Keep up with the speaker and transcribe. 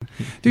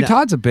Dude,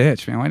 Todd's a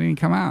bitch, man. Why didn't he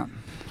come out?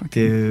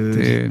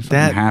 Dude,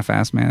 that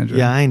half-ass manager.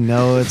 Yeah, I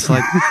know. It's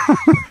like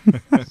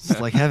it's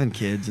like having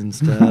kids and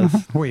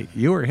stuff. Wait,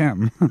 you or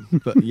him?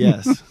 But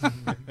yes,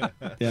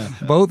 yeah,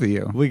 both of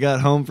you. We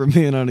got home from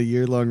being on a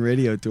year-long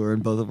radio tour,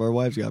 and both of our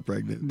wives got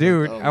pregnant.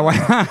 Dude,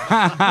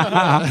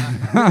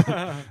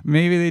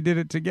 maybe they did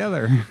it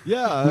together.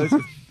 Yeah.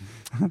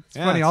 It's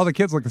funny, all the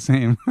kids look the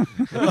same.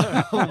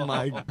 Oh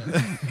my!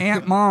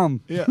 Aunt,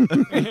 mom. Yeah.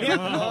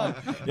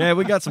 Yeah,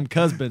 we got some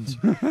husbands.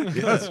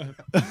 Yes.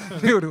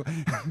 Dude,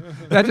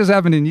 that just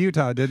happened in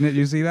Utah, didn't it?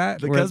 You see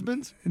that? The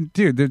husbands?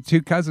 Dude, they're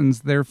two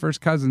cousins. They're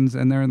first cousins,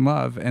 and they're in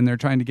love, and they're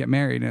trying to get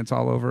married, and it's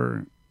all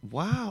over.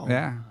 Wow.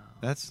 Yeah.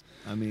 It's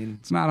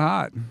not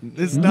hot.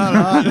 It's not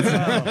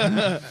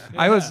hot.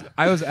 I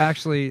was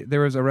actually,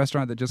 there was a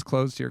restaurant that just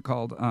closed here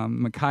called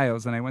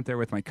Makayo's, and I went there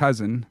with my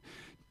cousin,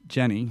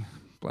 Jenny.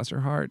 Bless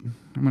her heart.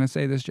 I'm going to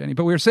say this, Jenny.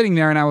 But we were sitting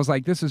there, and I was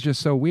like, this is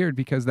just so weird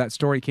because that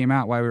story came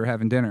out while we were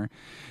having dinner.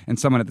 And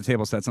someone at the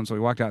table said something, so we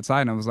walked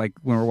outside, and I was like,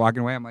 when we were walking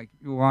away, I'm like,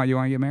 you want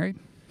to get married?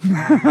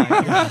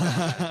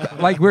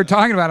 Like we were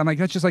talking about it, I'm like,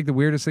 that's just like the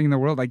weirdest thing in the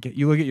world. Like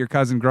you look at your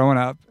cousin growing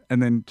up,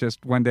 and then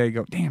just one day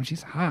go, damn,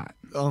 she's hot.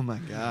 Oh, my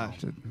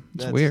gosh.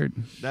 It's weird.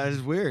 That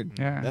is weird.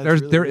 Yeah,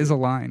 there is a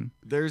line.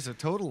 There's a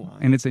total line.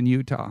 And it's in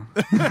Utah.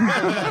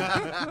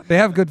 They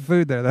have good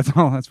food there. That's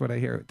what I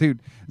hear.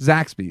 Dude,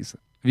 Zaxby's.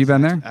 Have you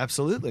been there?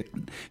 Absolutely.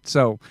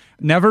 So,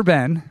 never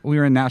been. We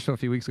were in Nashville a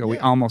few weeks ago. Yeah. We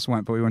almost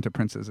went, but we went to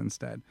Prince's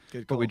instead.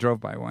 Good call. But we drove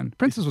by one.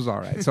 Prince's was all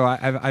right. So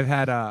I've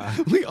had.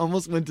 We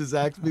almost went to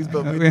Zaxby's,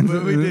 but we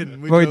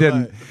didn't.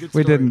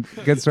 We didn't.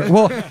 Good story.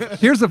 Well,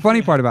 here's the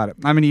funny part about it.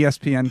 I'm an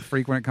ESPN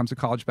freak when it comes to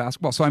college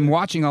basketball. So I'm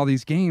watching all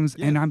these games,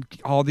 and I'm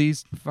all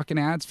these fucking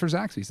ads for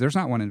Zaxby's. There's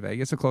not one in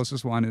Vegas. The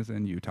closest one is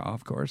in Utah,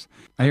 of course.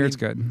 I hear it's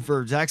good.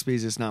 For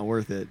Zaxby's, it's not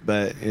worth it,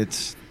 but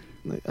it's.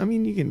 I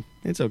mean, you can.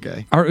 It's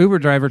okay. Our Uber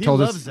driver told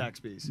us. He loves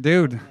Zaxby's.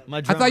 Dude,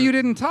 I thought you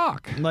didn't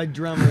talk. My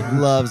drummer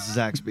loves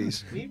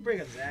Zaxby's. We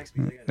bring up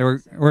Zaxby's.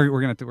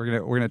 We're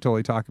gonna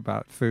totally talk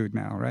about food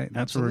now, right?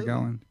 That's Absolutely. Where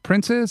we're going.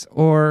 Prince's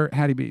or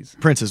Hattie B's?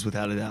 Prince's,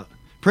 without a doubt.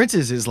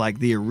 Prince's is like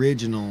the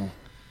original.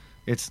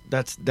 That's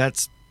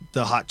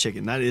the hot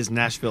chicken. That is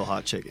Nashville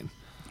hot chicken.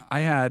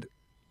 I had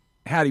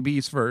Hattie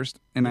B's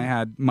first, and I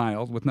had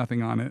mild with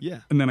nothing on it.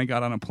 Yeah. And then I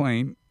got on a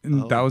plane,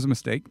 and that was a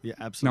mistake. Yeah,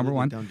 absolutely. Number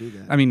one. Don't do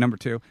that. I mean, number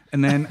two.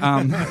 And then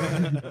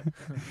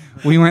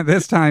we went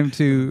this time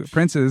to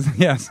Prince's.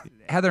 Yes.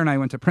 Heather and I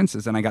went to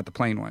Prince's, and I got the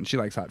plain one. She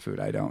likes hot food.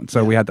 I don't.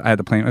 So I had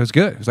the plain. It was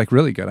good. It was like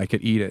really good. I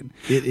could eat it.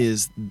 It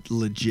is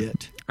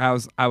legit. I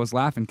was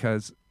laughing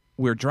because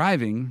we're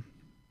driving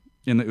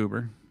in the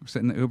Uber. We're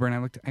sitting in the Uber, and I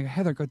looked at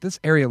Heather, go, this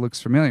area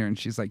looks familiar. And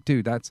she's like,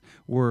 dude, that's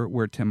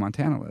where Tim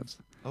Montana lives.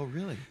 Oh,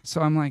 really?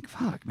 So I'm like,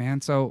 fuck, man.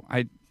 So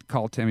I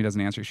call Tim. He doesn't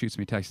answer. He shoots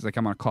me a text. He's like,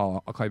 I'm on a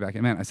call. I'll call you back in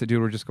a minute. I said, dude,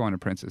 we're just going to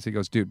Prince's. He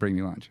goes, dude, bring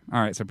me lunch.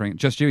 All right, so bring it.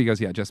 Just you? He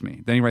goes, yeah, just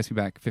me. Then he writes me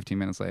back 15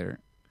 minutes later.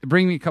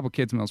 Bring me a couple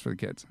kids' meals for the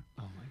kids.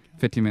 Oh, my God.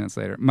 15 minutes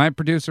later. My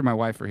producer, my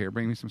wife are here.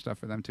 Bring me some stuff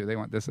for them, too. They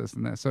want this,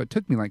 and this. So it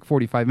took me like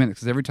 45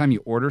 minutes because every time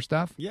you order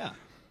stuff,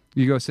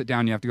 you go sit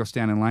down, you have to go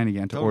stand in line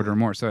again to order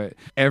more. So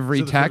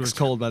every the text food was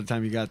cold by the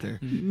time you got there.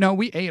 No,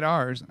 we ate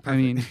ours. Perfect. I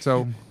mean,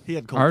 so he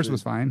had cold ours food.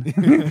 Was fine.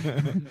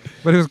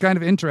 But it was kind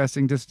of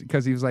interesting just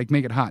because he was like,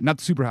 make it hot.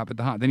 Not super hot, but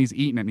the hot. Then he's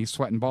eating it and he's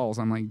sweating balls.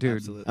 I'm like, dude.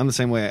 Absolutely. I'm the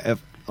same way.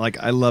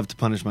 I love to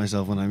punish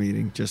myself when I'm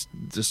eating. Just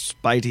the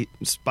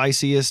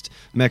spiciest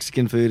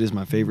Mexican food is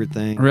my favorite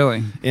thing.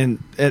 Really?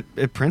 And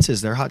at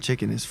Prince's, their hot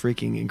chicken is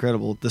freaking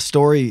incredible. The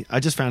story, I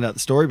just found out the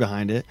story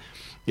behind it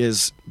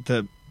is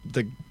the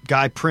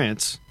guy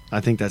Prince, I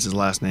think that's his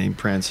last name,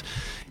 Prince.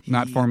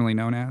 Not formerly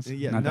known as?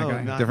 Yeah, not no,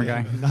 that guy? Different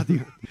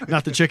guy?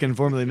 Not the chicken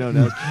formerly known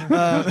as.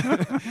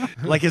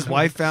 Like his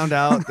wife found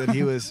out that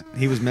he was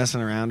messing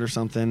around or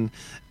something,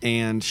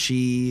 and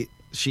she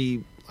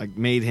like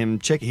made him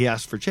chicken. He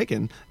asked for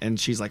chicken, and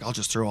she's like, "I'll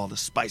just throw all the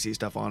spicy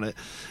stuff on it,"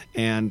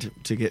 and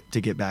to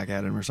get back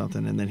at him or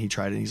something. And then he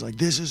tried it, and he's like,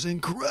 "This is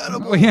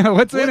incredible." Oh, yeah,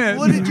 what's in it?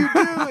 What did you do?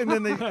 And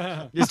then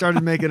they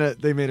started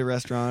they made a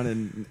restaurant,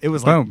 and it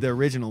was like the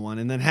original one.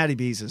 And then Hattie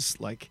B's is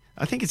like,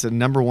 I think it's a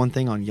 #1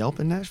 thing on Yelp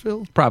in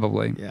Nashville.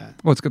 Probably. Yeah.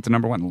 Well, it's got the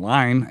 #1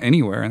 line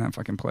anywhere in that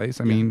fucking place.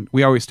 I mean,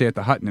 we always stay at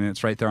the Hutton, and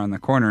it's right there on the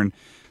corner. And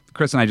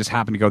Chris and I just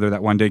happened to go there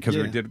that one day because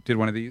we did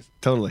one of these.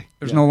 Totally.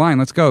 There's no line.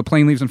 Let's go.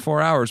 Plane leaves in 4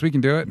 hours. We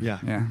can do it. Yeah.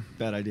 Yeah.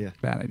 Bad idea.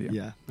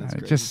 Yeah. That's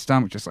great. Just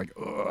stomach, just like,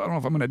 I don't know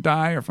if I'm going to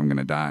die or if I'm going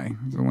to die.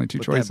 There's only two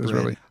choices,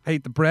 really. I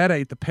ate the bread. I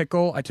ate the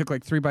pickle. I took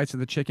like 3 bites of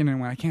the chicken and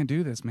went, I can't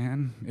do this,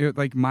 man.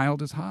 Like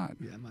mild is hot.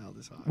 Yeah, mild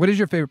is hot. What is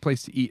your favorite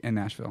place to eat in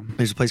Nashville?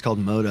 There's a place called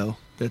Moto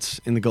that's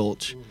in the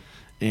Gulch,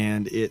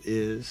 and it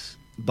is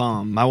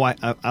bomb. My wife,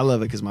 I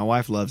love it because my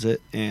wife loves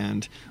it,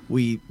 and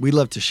we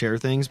love to share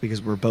things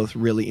because we're both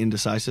really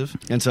indecisive,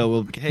 and so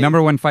we'll. Hey,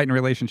 #1 fight in a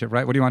relationship,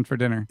 right? What do you want for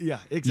dinner? Yeah,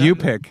 exactly. You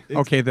pick.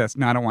 Okay, this.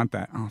 No, I don't want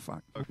that. Oh,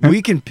 fuck.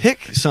 We can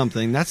pick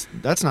something. That's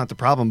not the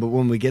problem. But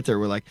when we get there,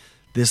 we're like,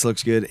 this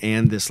looks good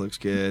and this looks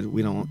good.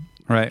 We don't.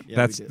 Right. Yeah,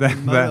 that's we did.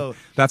 And Moto-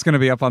 that's going to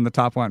be up on the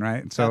top one,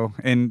 right? So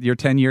in your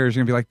 10 years,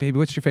 you're going to be like, baby,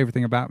 what's your favorite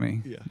thing about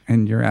me? Yeah.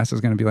 And your ass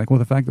is going to be like, well,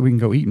 the fact that we can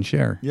go eat and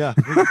share. Yeah,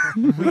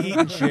 we eat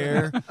and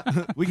share.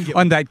 We can get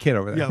On that kid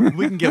over there. Yeah,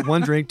 we can get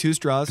 1 drink, 2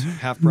 straws,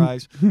 half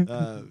price.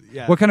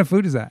 Yeah, What kind of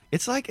food is that?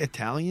 it's like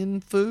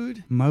Italian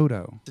food.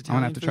 Moto. It's I'm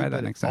going to have Italian to try food, that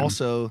but next time.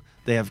 Also,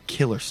 they have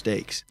killer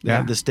steaks. They Yeah.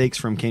 have the steaks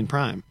from Cane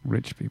Prime.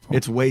 Rich people.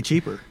 It's way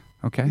cheaper.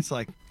 okay. It's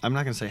like I'm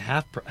not going to say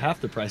half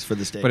the price for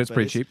the steak, But it's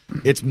pretty cheap.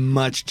 It's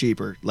much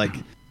cheaper, like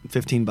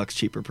 $15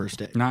 cheaper per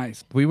steak.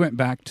 Nice. We went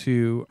back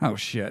to, oh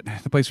shit,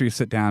 the place where you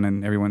sit down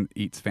and everyone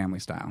eats family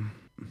style.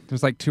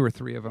 There's like 2 or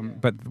 3 of them,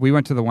 but we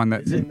went to the one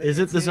that Is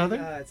it this other?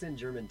 It's in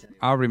Germantown.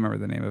 I'll remember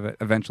the name of it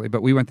eventually.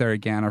 But we went there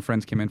again. Our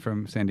friends came in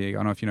from San Diego. I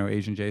don't know if you know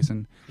Asian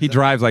Jason. He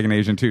drives like an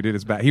Asian too, dude.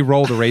 It's bad. He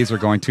rolled a Razor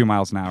going 2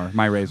 miles an hour.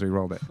 My Razor, he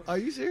rolled it. Are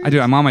you serious? I do.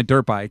 I'm on my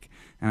dirt bike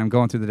and I'm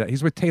going through the.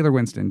 He's with Taylor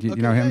Winston. Do you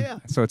Okay, know him? yeah.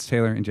 So it's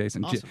Taylor and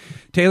Jason. Awesome.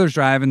 Taylor's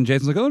driving.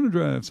 Jason's like, I want to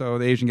drive. So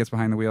the Asian gets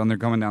behind the wheel and they're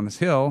going down this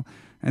hill.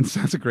 And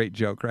so it's a great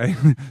joke, right?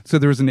 So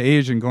there was an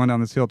Asian going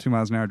down this hill 2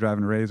 miles an hour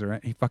driving a Razor.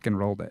 Right? He fucking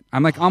rolled it.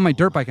 I'm like on my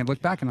dirt bike and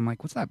look back and I'm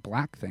like, what's that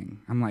black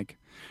thing? I'm like,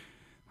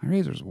 my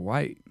Razor's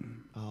white.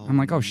 I'm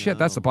like, oh shit,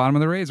 that's the bottom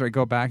of the Razor. I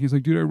go back. He's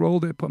like, dude, I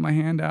rolled it, put my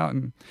hand out,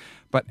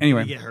 but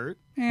anyway, Did you get hurt?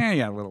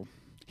 yeah, a little.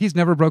 He's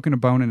never broken a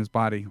bone in his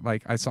body.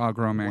 Like I saw a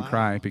grown man Wow.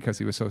 cry because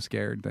he was so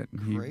scared that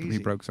he Crazy.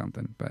 broke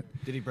something. But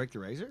Did he break the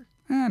razor?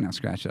 no,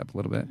 scratched it up a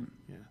little bit.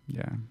 Yeah.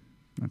 Yeah,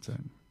 that's it.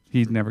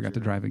 He never got to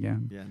drive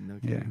again. Yeah, no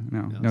Yeah,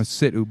 kidding. no,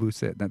 sit, Ubu,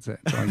 sit. That's it.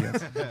 That's all he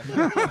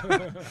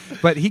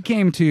gets. But he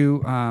came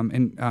to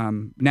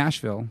in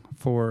Nashville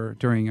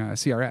during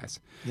CRS.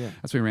 Yeah.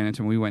 That's when we ran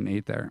into him. We went and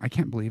ate there. I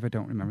can't believe I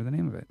don't remember the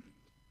name of it.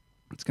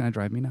 It's gonna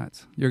drive me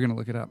nuts. You're gonna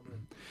look it up.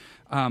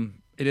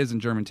 It is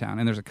in Germantown,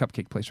 and there's a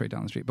cupcake place right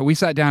down the street. But we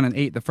sat down and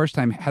ate. The first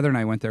time Heather and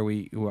I went there,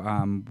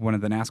 one of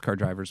the NASCAR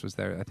drivers was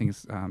there. I think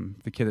it's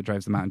the kid that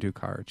drives the Mountain Dew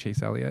car,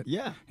 Chase Elliott.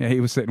 Yeah. Yeah, he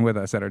was sitting with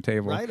us at our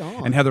table. Right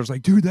on. And Heather's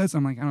like, dude,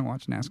 I'm like, I don't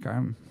watch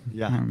NASCAR.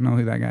 Yeah. I don't know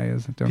who that guy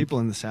is. People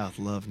in the South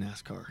love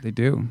NASCAR. They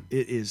do.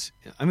 It is.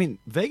 I mean,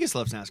 Vegas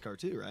loves NASCAR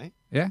too, right?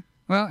 Yeah.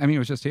 Well, I mean, it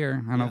was just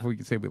here. I don't know Yeah. if we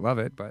could say we love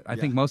it, but I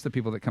think Yeah. most of the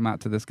people that come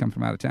out to this come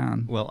from out of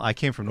town. Well, I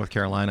came from North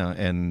Carolina,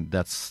 and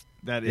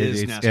That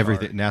is it's NASCAR.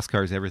 everything.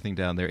 NASCAR is everything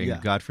down there, and Yeah.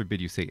 God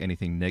forbid you say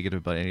anything negative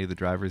about any of the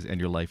drivers, and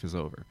your life is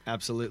over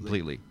Absolutely.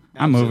 completely.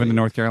 I'm moving to Absolutely.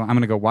 North Carolina. I'm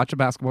going to go watch a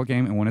basketball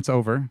game, and when it's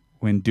over,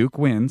 when Duke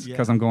wins,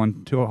 because Yeah. I'm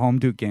going to a home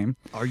Duke game,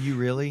 Are you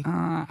really?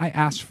 I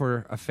asked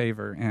for a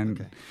favor,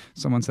 and Okay.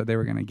 someone said they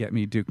were going to get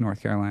me Duke,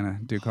 North Carolina,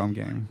 Duke home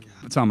game.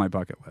 It's on my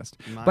bucket list.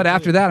 Mine But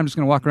after too. that, I'm just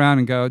going to walk around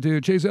and go,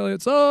 dude, Chase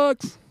Elliott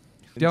sucks.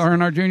 Dale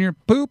Earnhardt Jr.,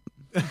 poop.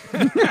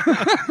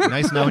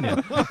 Nice knowing you.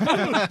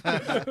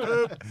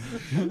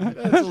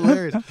 That's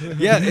hilarious.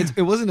 Yeah,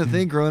 it wasn't a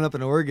thing growing up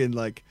in Oregon.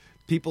 Like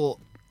people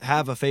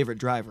have a favorite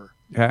driver,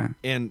 Yeah.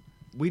 and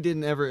we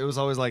didn't ever. It was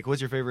always like,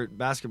 "What's your favorite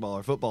basketball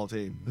or football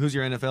team? Who's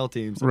your NFL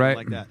team?" Something Right.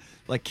 like that.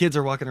 Like kids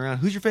are walking around.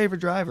 Who's your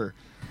favorite driver?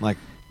 I'm like,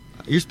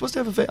 you're supposed to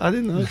have a favorite. I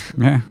didn't know.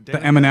 Yeah. The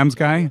Danica? M&M's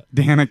guy,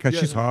 Danica, Yeah.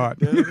 she's hot.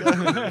 I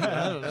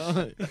don't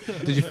know.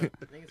 Did you?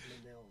 I think it's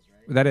Mandel's,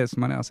 right? That is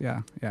someone else.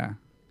 Yeah. Yeah.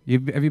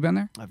 Have you been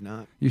there? I've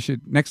not. You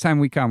should. Next time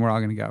we come, we're all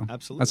going to go.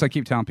 Absolutely. That's what I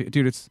keep telling people.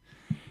 Dude,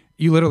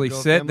 you literally Go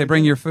sit, family they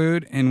bring dinner. your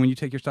food, and when you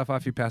take your stuff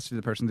off, you pass it to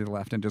the person to the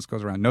left and it just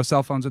goes around. No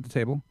cell phones at the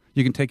table.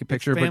 You can take a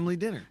picture. but- Family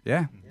dinner.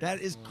 yeah.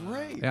 That is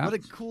great. Yeah. What a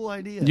cool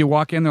idea. You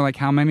walk in, they're like,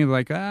 how many? They're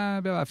like,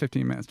 about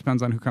 15 minutes.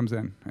 Depends on who comes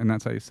in. And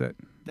that's how you sit.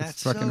 That's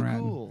it's fucking so rad.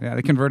 cool. Yeah,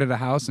 they converted a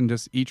house and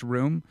just each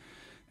room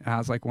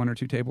has like 1 or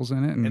 2 tables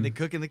in it. And, and they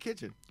cook in the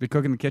kitchen. they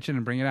cook in the kitchen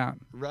and bring it out.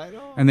 Right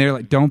on. And they're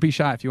like, don't be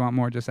shy. If you want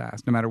more, just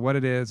ask. No matter what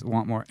it is,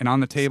 want more. And on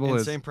the table And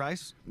is, same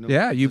price. No,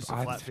 yeah, you, just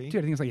a flat fee. dude,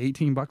 I think it's like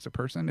 $18 a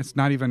person. It's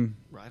not even.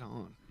 Right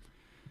on.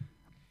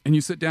 And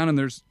you sit down and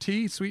there's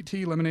tea, sweet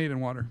tea, lemonade, and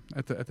water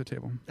at the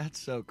table. That's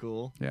so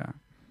cool. Yeah.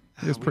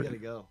 Oh, It's we pretty. gotta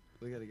go.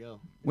 We gotta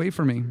go. Wait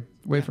for me.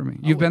 Wait for me.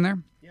 I'll You've been wait. there?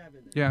 Yeah, I've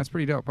been there. Yeah, it's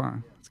pretty dope, huh?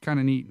 It's kind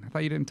of neat. I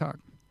thought you didn't talk.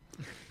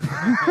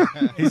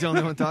 He's the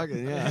only one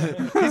talking.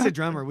 Yeah, he's a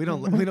drummer. We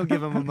don't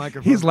give him a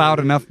microphone. He's loud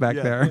enough back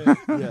Yeah. there.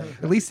 Yeah.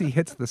 At least he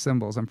hits the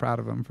cymbals. I'm proud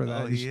of him for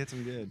that. Oh, he hits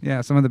him good.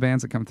 Yeah, some of the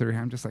bands that come through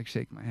here, I'm just like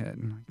shaking my head.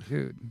 I'm like,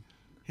 dude,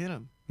 Hit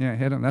him. yeah,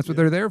 hit them. That's what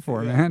they're there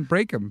for, Yeah. man.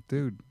 Break them,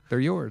 dude. They're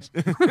yours.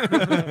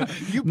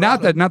 You not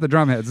brought him. not the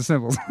drum heads, the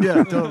cymbals.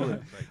 Yeah, totally.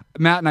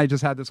 Matt and I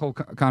just had this whole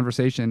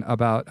conversation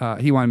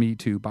about he wanted me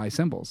to buy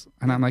cymbals,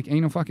 and I'm like,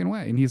 ain't no fucking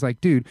way. And he's like,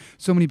 dude,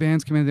 so many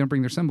bands come in, they don't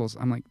bring their cymbals.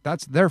 I'm like,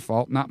 that's their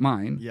fault, not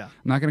mine. Yeah. I'm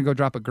not gonna go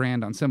drop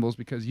 $1,000 on cymbals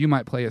because you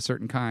might play a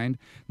certain kind.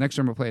 Next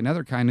time we'll play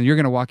another kind, and you're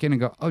gonna walk in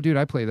and go, oh, dude,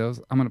 I play those.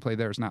 I'm gonna play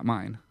theirs, not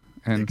mine.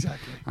 And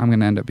Exactly. I'm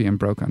gonna end up being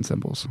broke on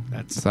cymbals.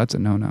 So that's a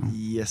no-no.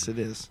 Yes, it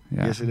is.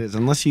 Yeah. Yes, it is.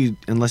 Unless you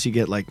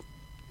get like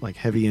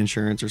heavy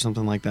insurance or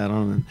something like that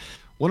on it.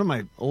 One of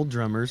my old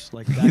drummers,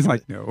 like back He's in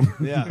like, the-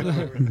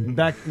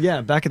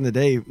 no. back in the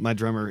day, my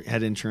drummer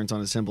had insurance on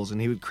his cymbals,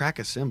 and he would crack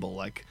a cymbal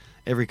like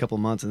every couple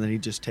months, and then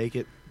he'd just take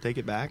it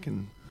back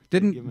and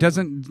give him-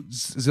 Doesn't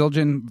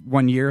Zildjian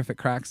 1 year, if it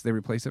cracks, they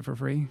replace it for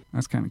free?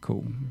 That's kind of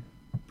cool.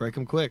 break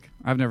them quick.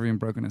 I've never even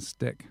broken a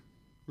stick.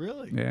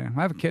 Really? Yeah,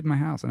 I have a kid in my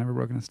house. I never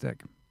broken a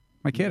stick.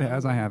 My kid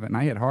has, I haven't. And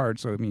I hit hard,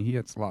 so I mean, he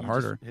hits a lot You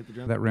harder. just hit the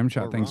drum That rim or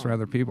shot thing's for wrong.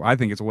 other people. I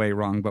think it's way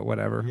wrong, but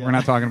whatever. Yeah. We're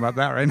not talking about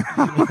that right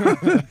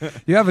now.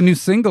 You have a new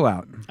single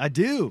out. I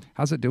do.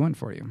 How's it doing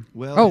for you?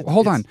 Well, oh, it's-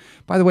 hold it's- on.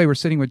 By the way, we're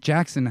sitting with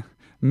Jackson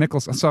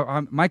Mickelson.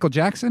 So Michael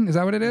Jackson, is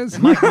that what it is?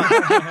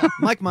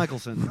 Mike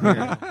Michelson.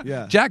 Here.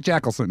 Yeah. Jack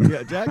Jackelson.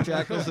 Yeah, Jack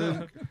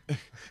Jackelson.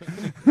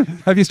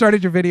 Have you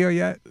started your video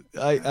yet?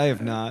 I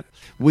have not.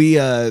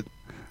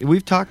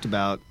 We've talked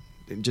about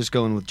just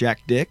going with Jack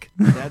Dick.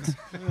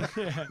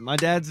 My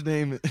dad's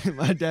name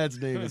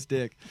is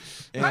Dick,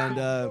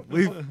 and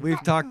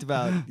we've talked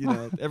about,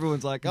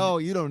 everyone's like, oh,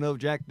 you don't know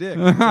Jack Dick.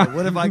 So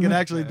what if I could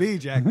actually be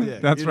Jack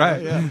Dick? That's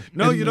right. Yeah.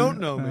 No, you don't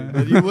know me,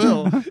 but you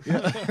will.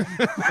 Yeah.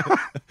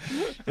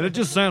 And it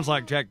just sounds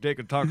like Jack Dick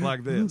would talk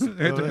like this. Is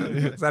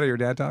that how your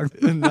dad talks?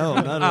 No,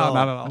 not at all.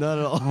 Not at all. Not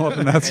at all. Well,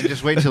 then that's- And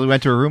just wait until we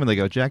went to a room and they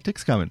go, Jack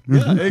Dick's coming.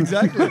 Yeah,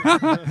 exactly.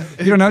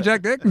 You don't know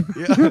Jack Dick?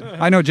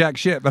 I know Jack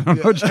shit, but I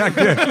don't know Jack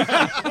Dick.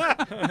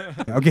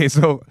 Okay,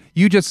 so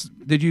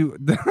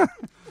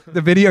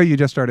the video you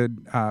just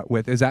started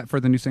with, is that for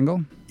the new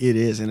single? It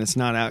is, and it's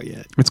not out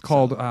yet. It's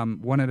called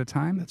One at a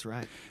Time? That's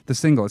right. The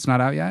single, it's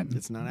not out yet?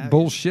 It's not out yet.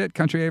 Bullshit.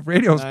 Country AF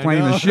Radio's I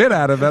playing the know. shit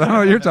out of it. I don't know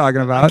what you're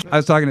talking about. I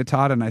was talking to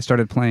Todd, and I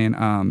started playing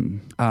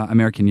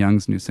American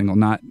Young's new single.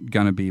 Not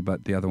Gonna Be,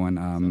 but the other one.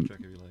 Soundtrack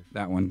of your life.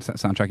 That one,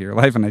 Soundtrack of Your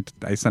Life. And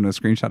I sent him a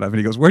screenshot of it. And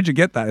he goes, where'd you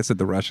get that? I said,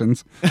 the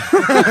Russians.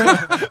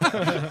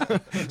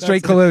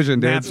 Straight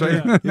collusion, dude.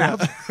 Straight,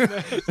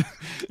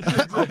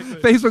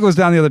 Facebook was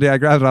down the other day. I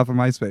grabbed it off of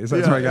MySpace.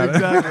 That's where I got it.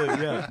 Exactly.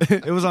 Yeah,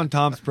 it was on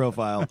Tom's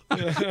profile.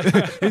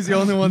 He's the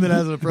only one that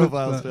has a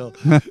profile still.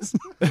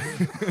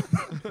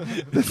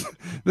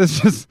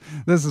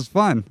 This is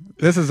fun.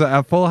 This is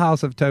a full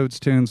house of Toads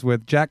tunes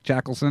with Jack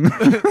Jackelson.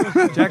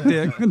 Jack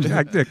Dick.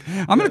 Jack Dick.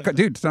 I'm gonna,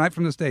 dude, tonight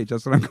from the stage.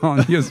 That's what I'm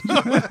calling you.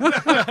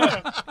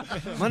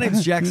 My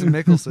name's Jackson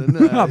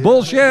Mickelson.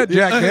 Bullshit,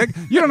 Jack Dick.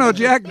 You don't know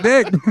Jack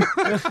Dick.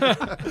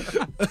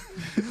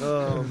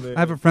 Oh man. I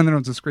have a friend that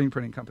owns a screen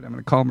printing company. I'm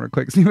gonna call him real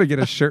quick. See if I get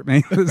a shirt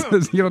made that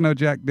says, "You don't know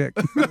Jack Dick."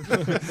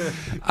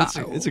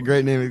 It's a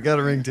great name. It's got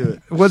a ring to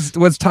it.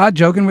 Was Todd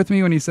joking with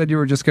me when he said you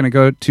were just gonna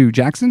go to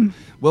Jackson?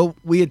 Well,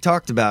 we had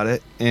talked about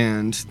it,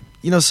 and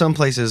some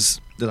places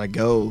that I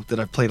go that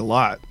I've played a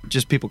lot,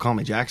 just people call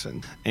me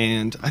Jackson,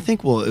 and I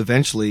think we'll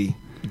eventually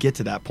get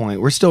to that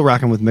point. We're still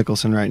rocking with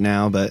Mickelson right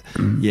now, but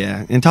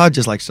yeah, and Todd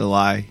just likes to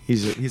lie.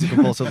 He's a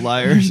compulsive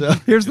liar. So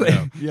Here's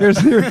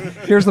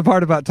the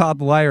part about Todd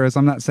the Liar is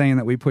I'm not saying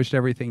that we pushed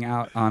everything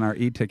out on our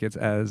e-tickets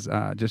as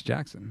just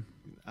Jackson.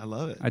 I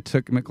love it. I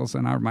took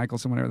Mickelson or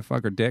Michelson, whatever the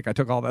fuck, or Dick. I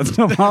took all that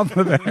stuff off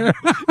of there.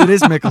 It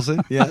is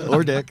Mickelson, yeah,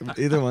 or Dick,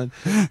 either one.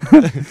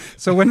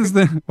 So when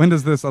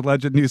does this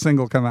alleged new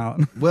single come out?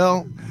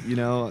 Well,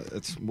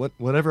 it's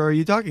whatever are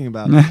you talking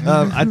about?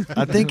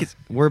 I think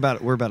we're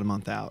about a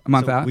month out. A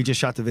month out? We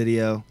just shot the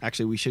video.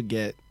 Actually, we should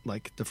get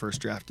like the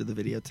first draft of the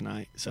video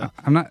tonight. So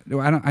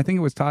I think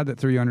it was Todd that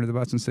threw you under the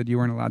bus and said you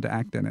weren't allowed to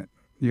act in it.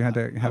 You had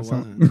to have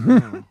some.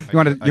 No.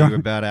 Are you a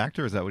bad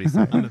actor? Is that what he's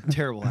saying? I'm a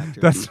terrible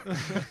actor.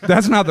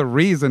 That's not the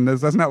reason.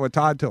 That's not what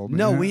Todd told me.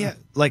 No,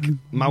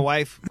 my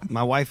wife.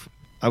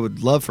 I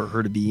would love for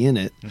her to be in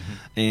it,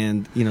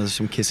 and there's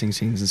some kissing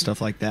scenes and stuff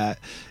like that.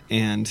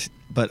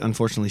 But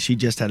unfortunately, she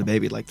just had a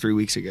baby like 3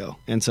 weeks ago,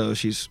 and so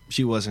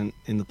she wasn't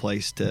in the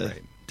place to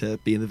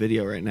be in the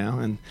video right now.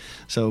 And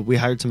so we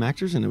hired some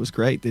actors, and it was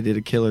great. They did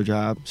a killer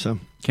job. So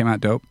Came out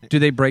dope. Do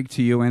they break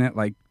to you in it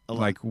like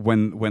lot.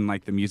 when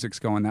like the music's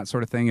going, that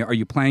sort of thing? Are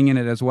you playing in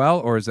it as well,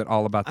 or is it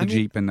all about the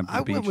Jeep and the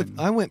beach?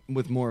 I went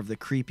with more of the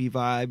creepy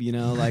vibe,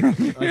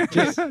 like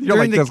just You're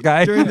like this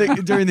guy.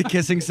 during the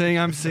kissing thing.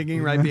 I'm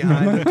singing right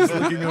behind him, just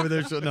looking over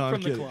there. So no, I'm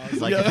From the kidding.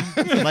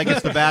 closet. Like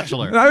it's The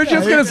Bachelor. I was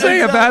just gonna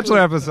say a exactly. Bachelor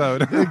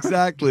episode.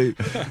 Exactly.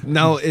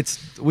 No,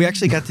 we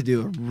actually got to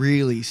do a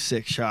really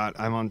sick shot.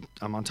 I'm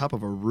on top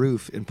of a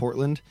roof in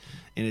Portland,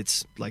 and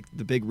it's like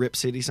the big Rip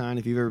City sign.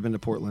 If you've ever been to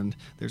Portland,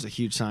 there's a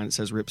huge sign that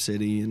says Rip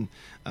City, and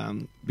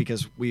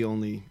because we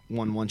only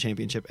won one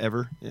championship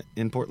ever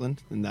in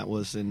Portland, and that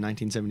was in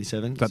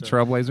 1977. Is that So-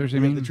 Trailblazers, you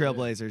mean? The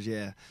Trailblazers,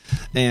 yeah.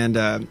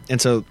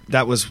 And so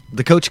that was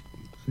the coach.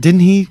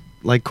 Didn't he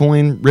like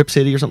coin Rip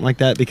City or something like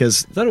that?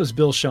 Because I thought it was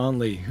Bill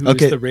Shanley, who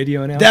Okay. was the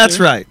radio announcer. That's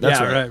right. That's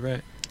yeah, right.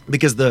 right.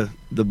 because the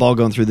ball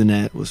going through the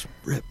net was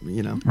Rip.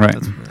 Right.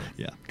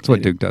 Yeah. That's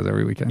what Duke does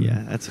every weekend.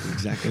 Yeah, that's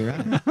exactly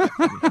right.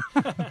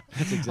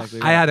 That's exactly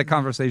right. I had a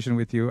conversation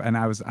with you, and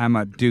I'm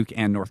a Duke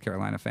and North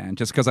Carolina fan,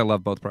 just because I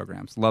love both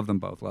programs. Love them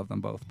both.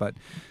 But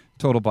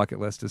total bucket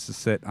list is to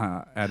sit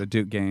at a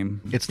Duke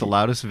game. It's the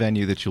loudest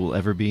venue that you will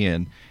ever be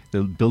in.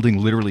 The building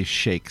literally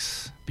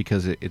shakes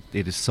because it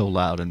is so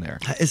loud in there.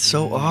 It's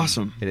so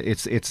awesome.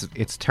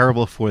 It's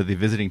terrible for the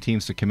visiting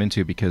teams to come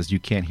into because you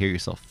can't hear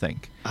yourself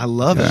think. I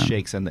love It it.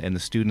 shakes and the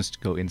students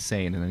go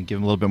insane, and then give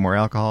them a little bit more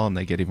alcohol and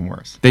they get even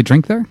worse. They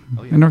drink there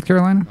Oh, yeah. in North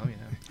Carolina? Oh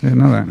yeah. Didn't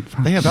know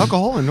that. They have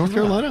alcohol in North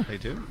Carolina. They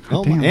do.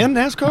 Oh, Damn. and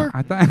NASCAR.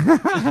 I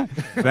thought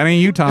that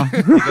ain't Utah.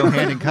 They go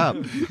hand in cup.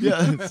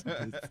 Yeah,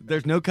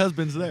 there's no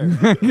husbands there.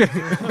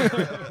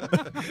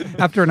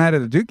 After a night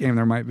at a Duke game,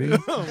 there might be.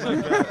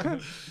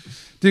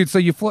 Dude, so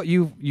you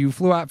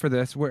flew out for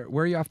this. Where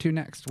are you off to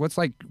next? What's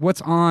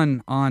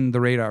on the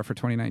radar for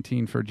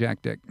 2019 for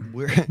Jack Dick?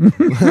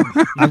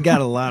 I've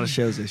got a lot of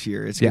shows this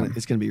year. It's Yeah.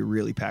 gonna be a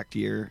really packed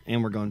year,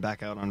 and we're going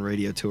back out on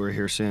radio tour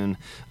here soon.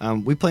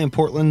 We play in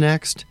Portland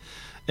next,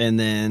 and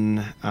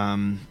then,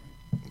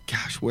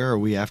 gosh, where are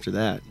we after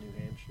that?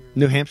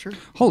 New Hampshire.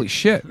 Holy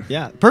shit!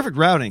 Yeah, perfect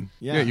routing.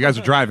 Yeah, Yeah, you guys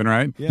are driving,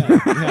 right? Yeah.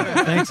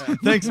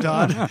 Thanks,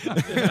 Todd.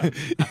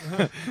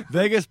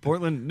 Vegas,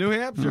 Portland, New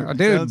Hampshire. Oh,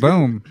 dude, Sounds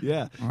boom. good.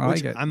 Yeah, I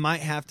like it. I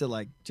might have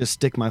to just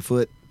stick my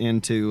foot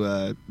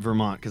into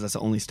Vermont because that's the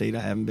only state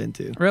I haven't been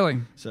to. Really?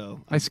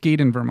 So I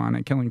skied in Vermont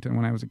at Killington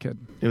when I was a kid.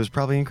 it was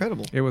probably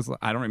incredible. It was.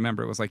 I don't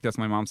remember. It was like this.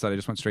 My mom said I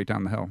just went straight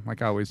down the hill,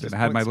 like I always did. Just I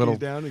had point my skis little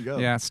down and go.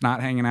 yeah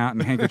snot hanging out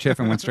and handkerchief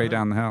and went straight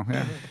down the hill.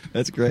 Yeah,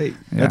 That's great.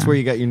 Yeah. That's where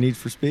you got your need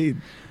for speed.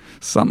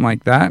 something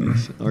like that.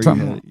 Or you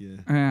Something. had it,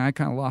 yeah. I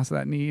kind of lost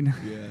that need.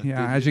 Yeah.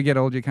 Yeah, as you get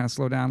old, you kind of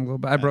slow down a little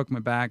bit. I broke my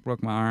back,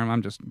 broke my arm.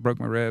 I'm just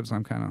broke my ribs.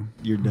 I'm kind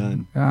You're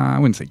done. of. I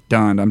wouldn't say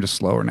done. I'm just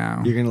slower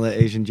now. You're gonna let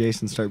Asian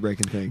Jason start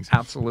breaking things.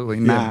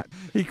 Absolutely not.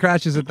 He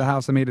crashes at the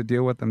house. I made a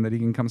deal with him that he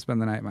can come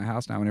spend the night at my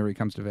house now whenever he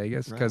comes to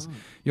Vegas because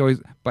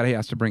but he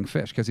has to bring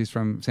fish because he's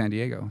from San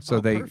Diego. So Oh,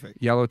 they perfect.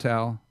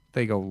 yellowtail,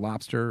 they go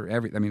lobster. I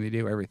mean, they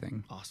do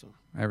everything, Awesome.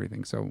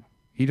 everything. So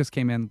he just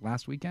came in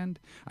last weekend.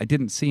 I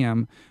didn't see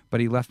him, but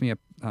he left me a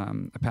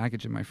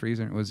package in my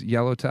freezer. It was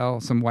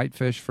yellowtail, some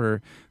whitefish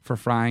for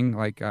frying,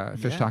 like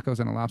fish Yeah. tacos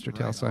and a lobster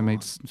tail. Right So I made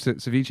on.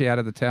 ceviche out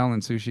of the tail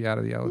and sushi out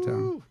of the yellowtail.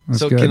 Woo. That's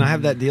So good. can I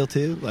have that deal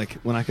too? Like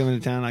when I come into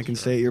town, I can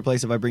stay at your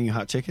place if I bring you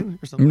hot chicken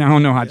or something.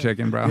 No hot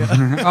chicken, bro.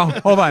 Oh,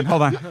 hold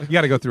on. You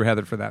got to go through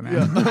Heather for that,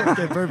 man.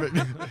 Okay, perfect.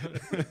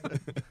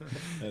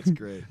 That's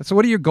great. So,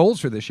 what are your goals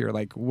for this year?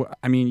 Like,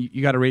 I mean,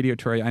 you got a radio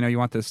tour. I know you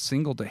want this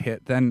single to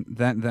hit. Then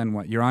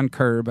what? You're on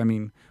Curb. I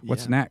mean,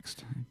 what's Yeah.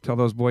 next? Tell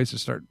those boys to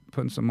start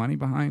putting some money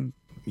behind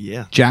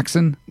Yeah.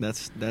 Jackson.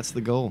 That's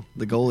the goal.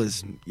 The goal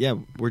is,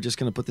 we're just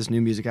gonna put this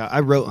new music out. I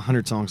wrote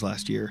 100 songs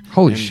last year.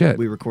 Holy and shit.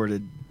 We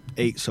recorded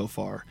 8 so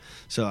far.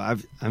 So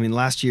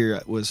last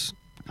year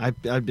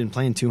I've been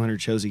playing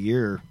 200 shows a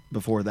year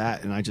before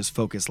that, and I just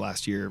focused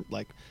last year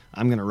like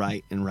I'm gonna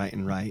write and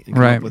come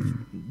Right. up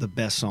with the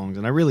best songs.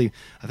 And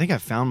I think I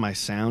found my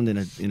sound in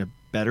a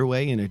better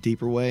way, in a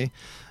deeper way,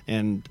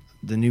 and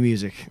the new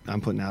music I'm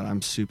putting out,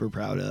 I'm super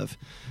proud of.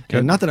 Good.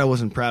 And not that I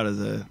wasn't proud of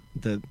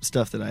the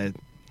stuff that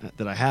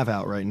I have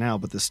out right now,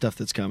 but the stuff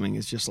that's coming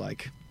is just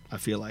like, I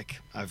feel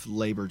like I've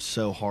labored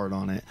so hard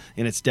on it,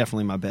 and it's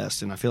definitely my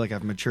best. And I feel like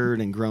I've matured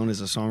and grown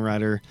as a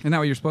songwriter. Isn't that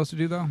what you're supposed to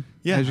do, though?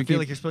 Yeah, As I you feel keep-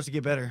 like you're supposed to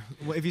get better.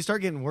 Well, if you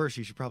start getting worse,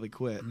 you should probably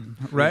quit.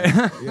 right.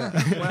 Yeah.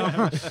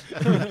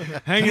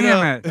 Hang it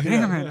Damn up. it!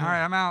 Damn it! All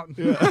right, I'm out.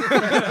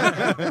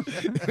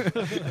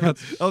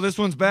 Oh, this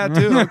one's bad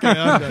too. Okay,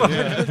 I'm done.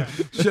 Yeah.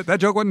 Shit, that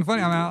joke wasn't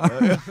funny. I'm out.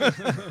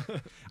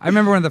 I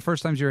remember one of the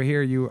first times you were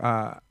here.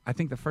 I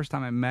think the first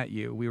time I met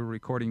you, we were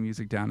recording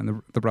music down in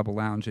the Rebel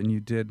Lounge, and you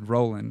did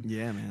Rollin'.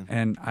 Yeah, man.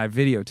 And I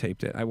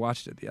videotaped it. I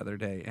watched it the other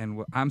day,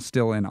 and I'm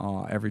still in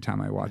awe every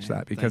time I watch Man,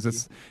 that because thank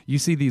it's you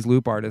see these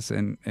loop artists,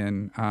 and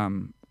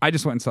I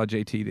just went and saw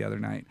JT the other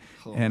night,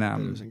 Oh, and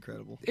it was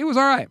incredible. it was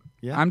all right.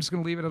 Yeah. I'm just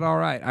gonna leave it at all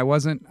right. I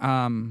wasn't.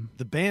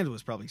 The band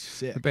was probably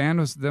sick. The band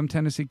was them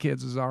Tennessee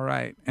Kids was all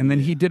right, and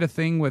then he did a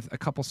thing with a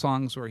couple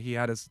songs where he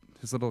had his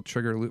little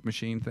trigger loop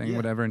machine thing, Yeah.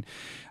 whatever, and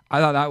I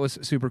thought that was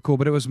super cool.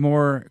 But it was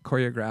more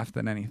choreographed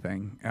than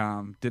anything.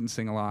 Didn't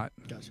sing a lot,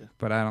 Gotcha.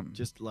 but I don't.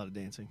 Just a lot of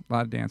dancing. A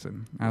lot of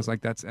dancing. I was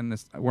like, that's in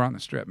this. We're on the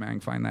strip, man. You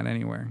can find that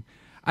anywhere.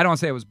 I don't want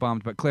to say I was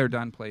bummed, but Claire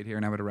Dunn played here,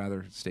 and I would have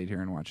rather stayed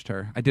here and watched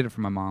her. I did it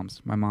for my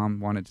mom's. My mom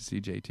wanted to see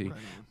JT. Right on.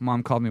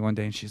 Mom called me one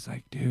day, and she's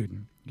like,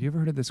 dude, you ever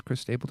heard of this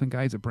Chris Stapleton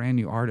guy? He's a brand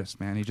new artist,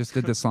 man. He just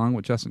did this song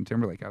with Justin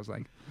Timberlake. I was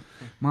like,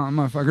 Mom,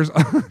 motherfucker's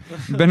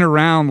been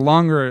around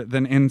longer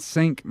than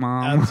NSYNC,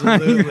 Mom.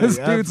 Absolutely, This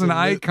dude's an absolutely.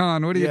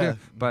 icon. What do you Yeah. do?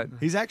 But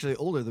He's actually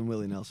older than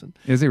Willie Nelson.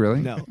 is he really?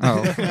 No.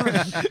 Oh.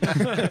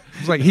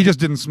 It's like he just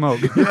didn't smoke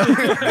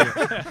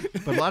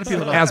But a lot of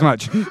people don't, as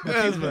much.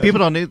 people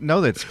don't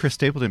know that Chris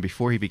Stapleton,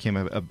 before he became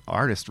an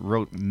artist,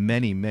 wrote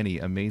many, many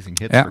amazing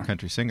hits Yeah. for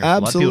country singers. A lot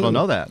of Absolutely. people don't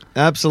know that.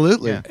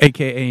 Absolutely. Yeah.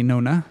 AKA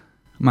Nona.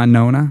 My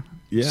Nona.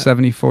 Yeah.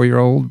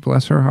 74-year-old,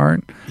 bless her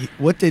heart.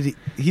 What did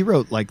he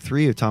wrote like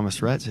 3 of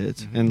Thomas Rhett's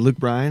hits, and Luke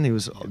Bryan. He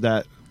was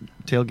that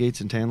Tailgates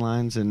and Tan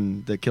Lines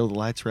and the Kill the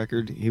Lights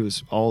record. He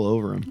was all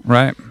over him.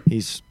 Right.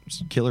 He's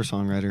a killer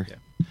songwriter.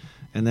 Yeah.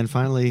 And then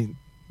finally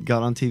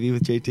got on TV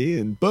with JT,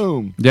 and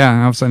boom. Yeah,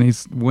 and all of a sudden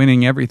he's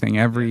winning everything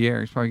every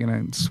year. He's probably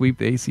going to sweep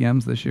the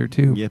ACMs this year,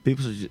 too. Yeah,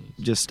 people should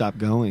just stop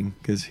going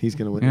because he's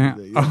going to win. Yeah.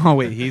 everything. Yeah. Oh,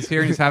 wait, he's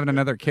here and he's having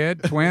another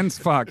kid? Twins?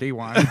 Fuck, he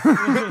won.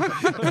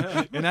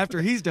 And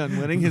after he's done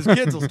winning, his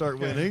kids will start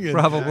winning. And,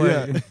 Probably.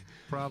 Yeah.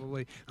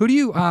 Probably. Who do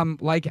you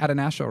like out of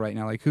Nashville right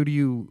now? Like, who do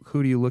you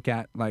look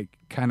at, like,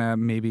 kind of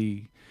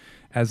maybe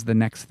as the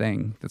next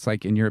thing that's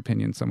like, in your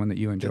opinion, someone that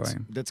you enjoy?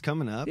 That's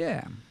coming up.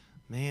 Yeah,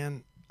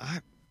 Man,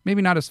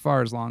 maybe not as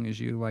far as long as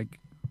you like.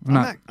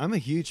 I'm a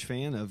huge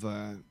fan of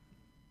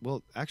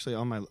well, actually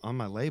on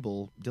my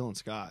label, Dylan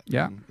Scott.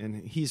 Yeah.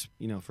 And he's,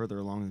 further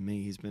along than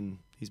me. He's been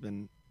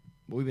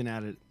we've been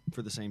at it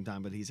for the same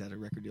time, but he's had a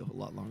record deal a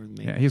lot longer than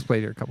me. Yeah, he's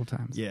played here a couple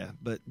times. Yeah,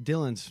 but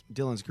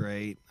Dylan's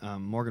great.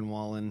 Morgan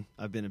Wallen,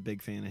 I've been a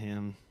big fan of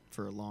him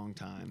for a long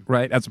time.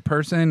 Right, as a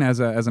person, as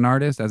an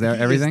artist, as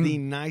everything. He's the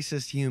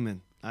nicest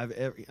human I've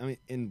ever. I mean,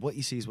 and what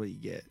you see is what you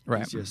get.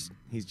 Right.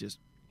 He's just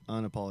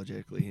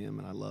unapologetically him,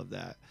 and I love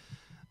that.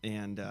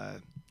 And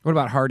What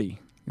about Hardy?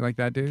 You like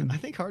that dude? I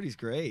think Hardy's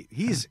great.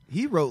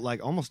 He wrote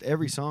like almost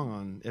every song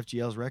on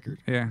FGL's record.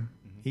 Yeah.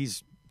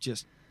 He's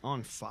just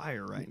on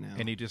fire right now.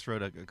 And he just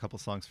wrote a couple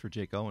songs for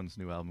Jake Owen's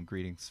new album,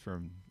 Greetings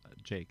from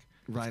Jake.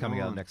 Right It's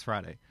coming on. out next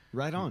Friday.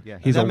 Right on. Yeah,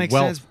 He's that a makes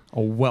wealth, sense.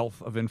 a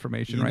wealth of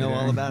information You right know there.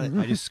 all about it.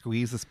 I just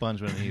squeeze the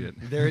sponge when I need it.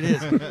 There it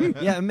is.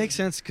 Yeah, it makes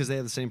sense because they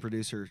have the same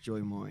producer,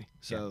 Joey Moy.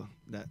 So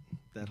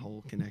that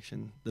whole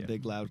connection, the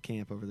big loud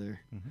camp over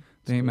there.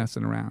 They ain't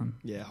messing around.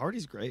 Yeah,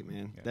 Hardy's great,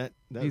 man. Yeah.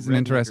 That He's an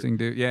interesting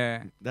dude.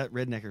 Yeah. That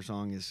Rednecker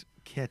song is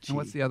catchy. And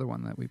what's the other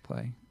one that we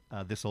play?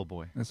 This Old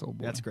Boy. This old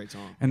boy. That's a great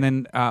song. And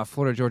then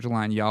Florida Georgia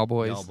Line, Y'all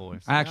Boys. Y'all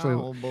Boys. I actually,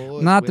 Y'all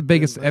boys not the with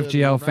biggest the red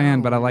FGL and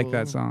fan, but I brown like that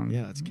wool. song.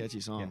 Yeah, it's a catchy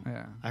song.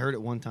 Yeah. I heard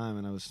it one time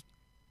and I was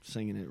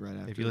singing it right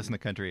after. If you listen to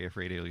Country AF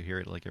Radio, you hear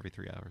it like every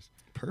 3 hours.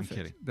 Perfect. I'm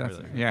kidding. That's,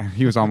 Really. yeah,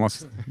 he was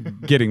almost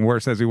getting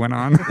worse as he went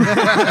on.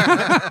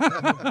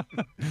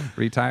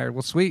 Retired.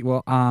 Well, sweet.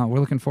 Well, we're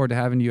looking forward to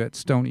having you at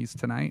Stoney's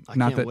tonight. I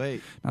not can't that,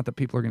 wait. Not that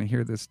people are going to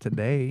hear this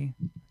today.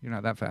 You're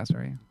not that fast,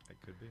 are you? It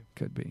could be.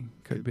 Could be.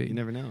 Could be. You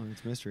never know.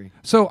 It's mystery.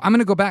 So I'm going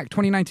to go back.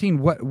 2019.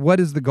 What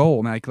is the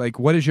goal, Mike? Like,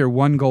 what is your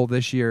one goal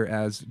this year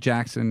as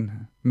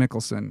Jackson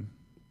Mickelson?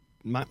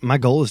 My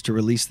goal is to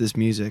release this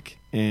music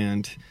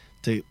and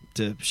to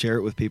share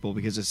it with people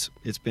because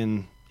it's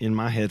been in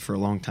my head for a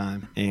long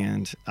time,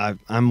 and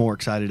I'm more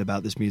excited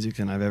about this music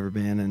than I've ever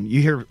been. And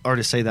you hear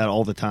artists say that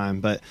all the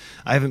time, but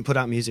I haven't put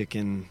out music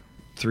in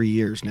 3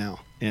 years now,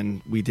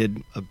 and we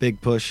did a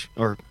big push,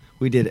 or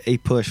we did a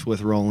push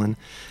with Roland,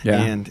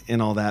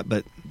 and all that.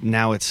 But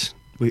now I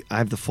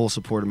have the full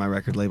support of my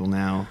record label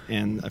now,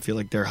 and I feel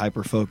like they're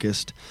hyper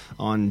focused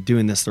on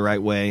doing this the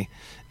right way,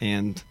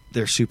 and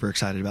they're super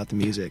excited about the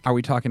music. Are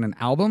we talking an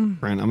album?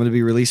 And I'm going to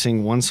be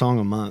releasing one song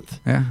a month,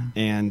 Yeah.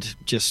 and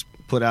just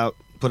put out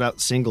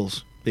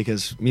singles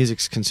because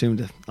music's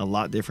consumed a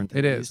lot different than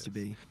It it is. used to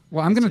be.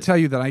 Well, I'm going to tell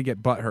you that I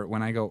get butthurt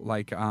when I go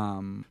like,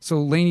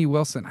 so Lainey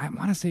Wilson, I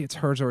want to say it's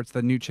hers or it's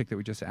the new chick that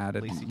we just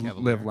added, Lacey Cavalier.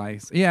 Live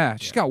Lice. Yeah,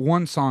 she's got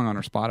one song on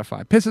her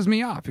Spotify. Pisses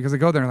me off because I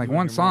go there and like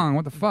one song,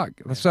 what the fuck?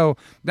 Yeah. So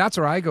that's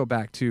where I go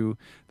back to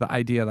the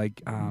idea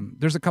like,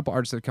 there's a couple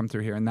artists that come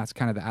through here and that's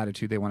kind of the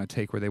attitude they want to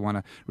take where they want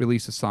to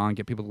release a song,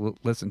 get people to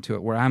listen to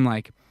it, where I'm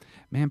like,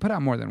 man, put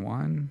out more than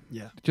one.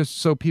 Yeah. Just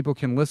so people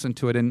can listen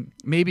to it. And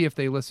maybe if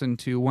they listen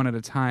to one at a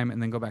time and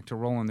then go back to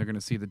Roland, they're going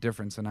to see the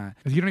difference. And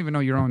you don't even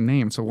know your own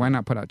name, so why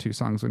not put out 2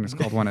 songs when it's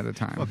called one at a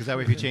time? Well, because that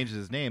way if he changes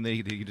his name, then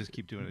you just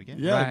keep doing it again.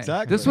 Yeah, Right.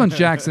 exactly. This one's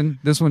Jackson.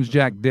 This one's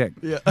Jack Dick.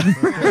 Yeah.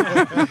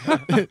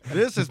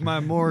 This is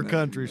my more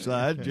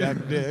countryside,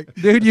 Jack Dick.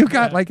 Dude, you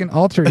got like an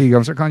alter ego.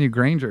 I'm start calling you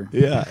Granger.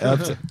 Yeah,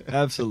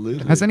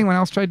 absolutely. Has anyone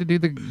else tried to do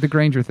the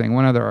Granger thing?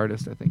 One other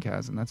artist, I think,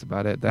 has, and that's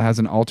about it. That has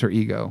an alter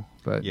ego.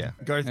 But Yeah.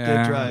 Garth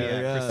Yeah. Goodrye,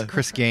 Yeah, yeah.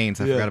 Chris Gaines.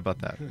 I Yeah. forgot about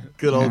that.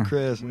 Good old Yeah.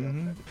 Chris.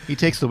 He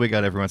takes the wig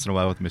out every once in a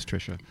while with Miss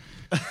Trisha.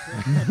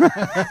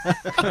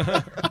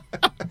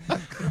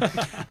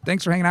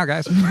 thanks for hanging out,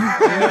 guys.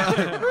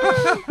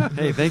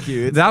 Hey, thank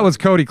you. That was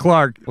Cody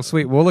Clark. Well,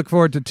 sweet. We'll look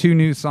forward to 2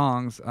 new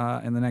songs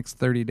in the next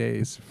 30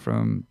 days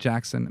from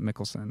Jackson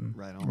Mickelson.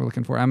 Right on. We're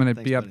looking for. I'm going to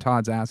Thanks, be up buddy.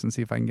 Todd's ass and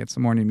see if I can get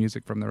some more new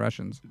music from the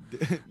Russians. Do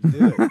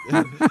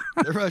it.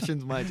 The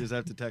Russians might just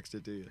have to text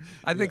it to you.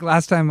 I think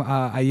last time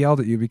I yelled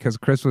at you because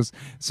Chris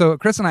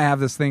and I have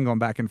this thing going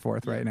back and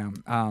forth right now.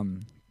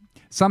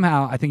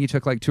 Somehow, I think he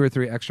took like 2 or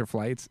 3 extra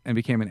flights and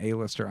became an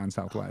A-lister on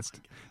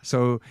Southwest.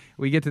 So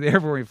we get to the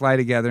airport, we fly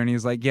together, and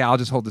he's like, yeah, I'll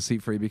just hold the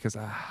seat for you because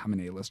I'm an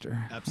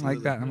A-lister. Absolutely.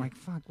 Like that. I'm like,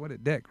 fuck, what a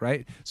dick,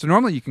 right? So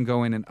normally you can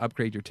go in and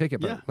upgrade your ticket,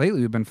 but Yeah.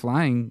 lately we've been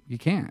flying, you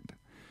can't.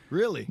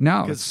 Really?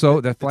 No, 'Cause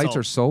so the it's flights all-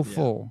 are so yeah,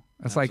 full.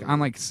 It's like,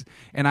 I'm absolutely.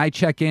 like, and I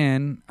check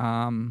in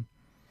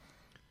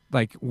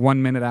like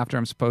 1 minute after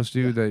I'm supposed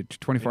to, the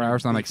 24 And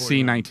hours, and I'm like before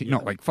C19. you- No,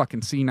 yeah. like fucking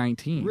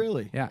C19.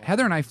 Really? Yeah.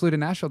 Heather and I flew to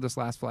Nashville this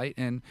last flight,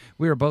 and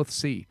we were both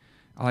C.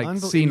 Like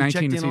Unbel- C19 and you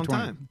checked and in on C20.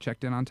 time?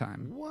 Checked in on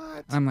time.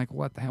 What? I'm like,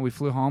 what the hell? We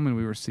flew home and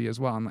we were C as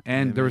well.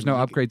 And Yeah, there was man,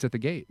 no you upgrades at the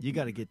gate. You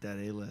got to get that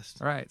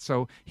A-list. All right.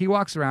 So he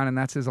walks around, and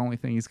that's his only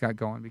thing he's got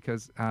going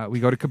because we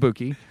go to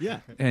Kabuki. Yeah.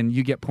 And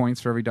you get points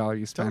for every dollar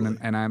you spend,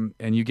 Totally.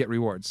 and you get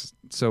rewards.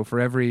 So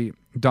for every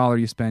dollar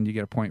you spend, you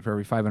get a point. For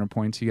every 500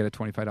 points, you get a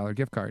 $25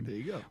 gift card. There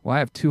you go. Well, I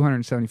have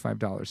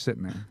 $275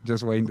 sitting there,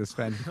 just waiting to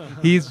spend.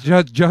 He's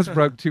just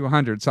broke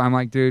 200, so I'm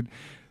like, dude,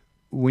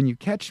 when you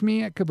catch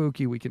me at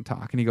Kabuki, we can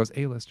talk. And he goes,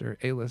 A-lister,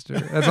 A-lister.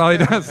 That's all he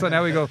does. So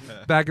now we go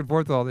back and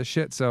forth with all this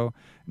shit. So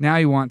now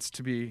he wants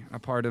to be a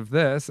part of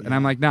this. And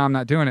I'm like, no, I'm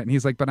not doing it. And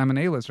he's like, but I'm an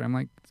A-lister. I'm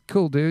like,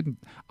 cool, dude.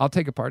 I'll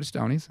take a part of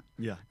Stoney's.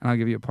 Yeah. And I'll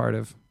give you a part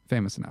of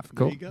Famous Enough.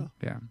 Cool. There you go.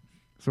 Yeah.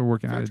 So we're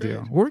working out a deal.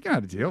 trade. We're working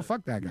out a deal.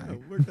 Fuck that guy.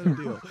 We're done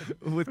deal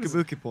with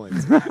Kabuki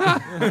points.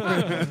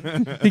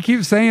 He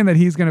keeps saying that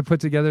he's going to put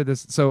together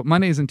this. So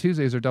Mondays and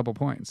Tuesdays are double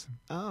points.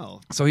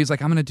 Oh. So he's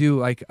like, I'm going to do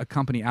like a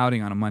company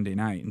outing on a Monday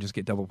night and just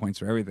get double points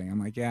for everything. I'm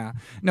like, yeah,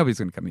 nobody's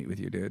going to come meet with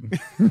you, dude.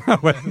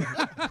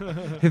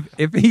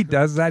 if he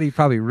does that, he'd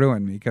probably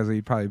ruin me because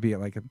he'd probably be at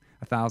like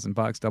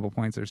 $1,000 double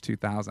points. There's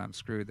 2,000. I'm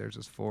screwed. There's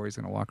just 4. He's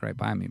going to walk right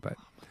by me. But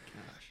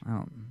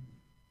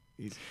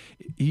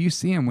you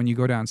see him when you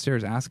go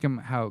downstairs. Ask him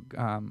how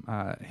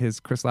his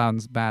Chris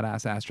Loudon's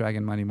badass Ass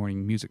Dragon Monday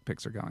morning music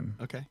picks are going.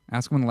 Okay.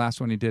 Ask him when the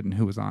last one he did and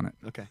who was on it.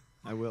 Okay.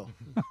 I will.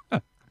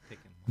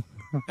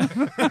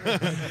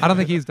 I don't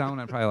think he's done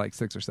in probably like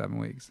 6 or 7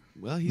 weeks.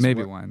 Well, he's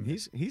maybe one.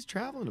 He's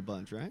traveling a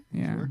bunch, right?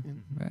 Yeah,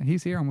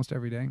 he's here almost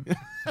every day.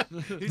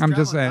 He's I'm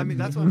just traveling. saying. I mean,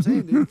 that's what I'm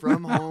saying, dude.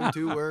 From home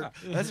to work.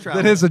 That's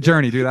travel. That is a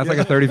journey, dude. That's like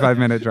a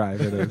 35-minute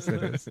drive. It is.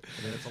 It is.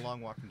 It's a long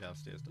walk from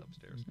downstairs to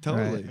upstairs.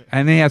 Totally. Right.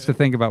 And then he has to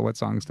think about what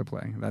songs to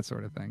play, that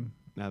sort of thing.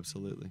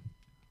 Absolutely.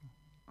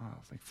 Oh,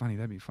 it's like funny.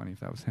 That'd be funny if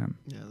that was him.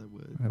 Yeah, that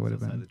would. That would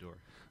have Outside been. the door.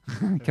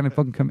 Can I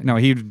fucking come? No,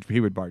 he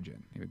would barge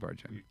in. He would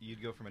barge in.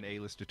 You'd go from an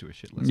A-lister to a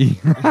shit lister.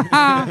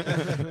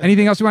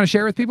 Anything else you want to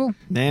share with people?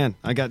 Man,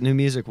 I got new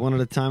music, One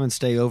at a Time and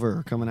Stay Over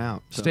are coming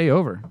out. So, Stay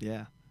over.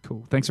 Yeah.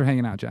 Cool. Thanks for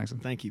hanging out, Jackson.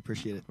 Thank you.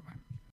 Appreciate it. Bye.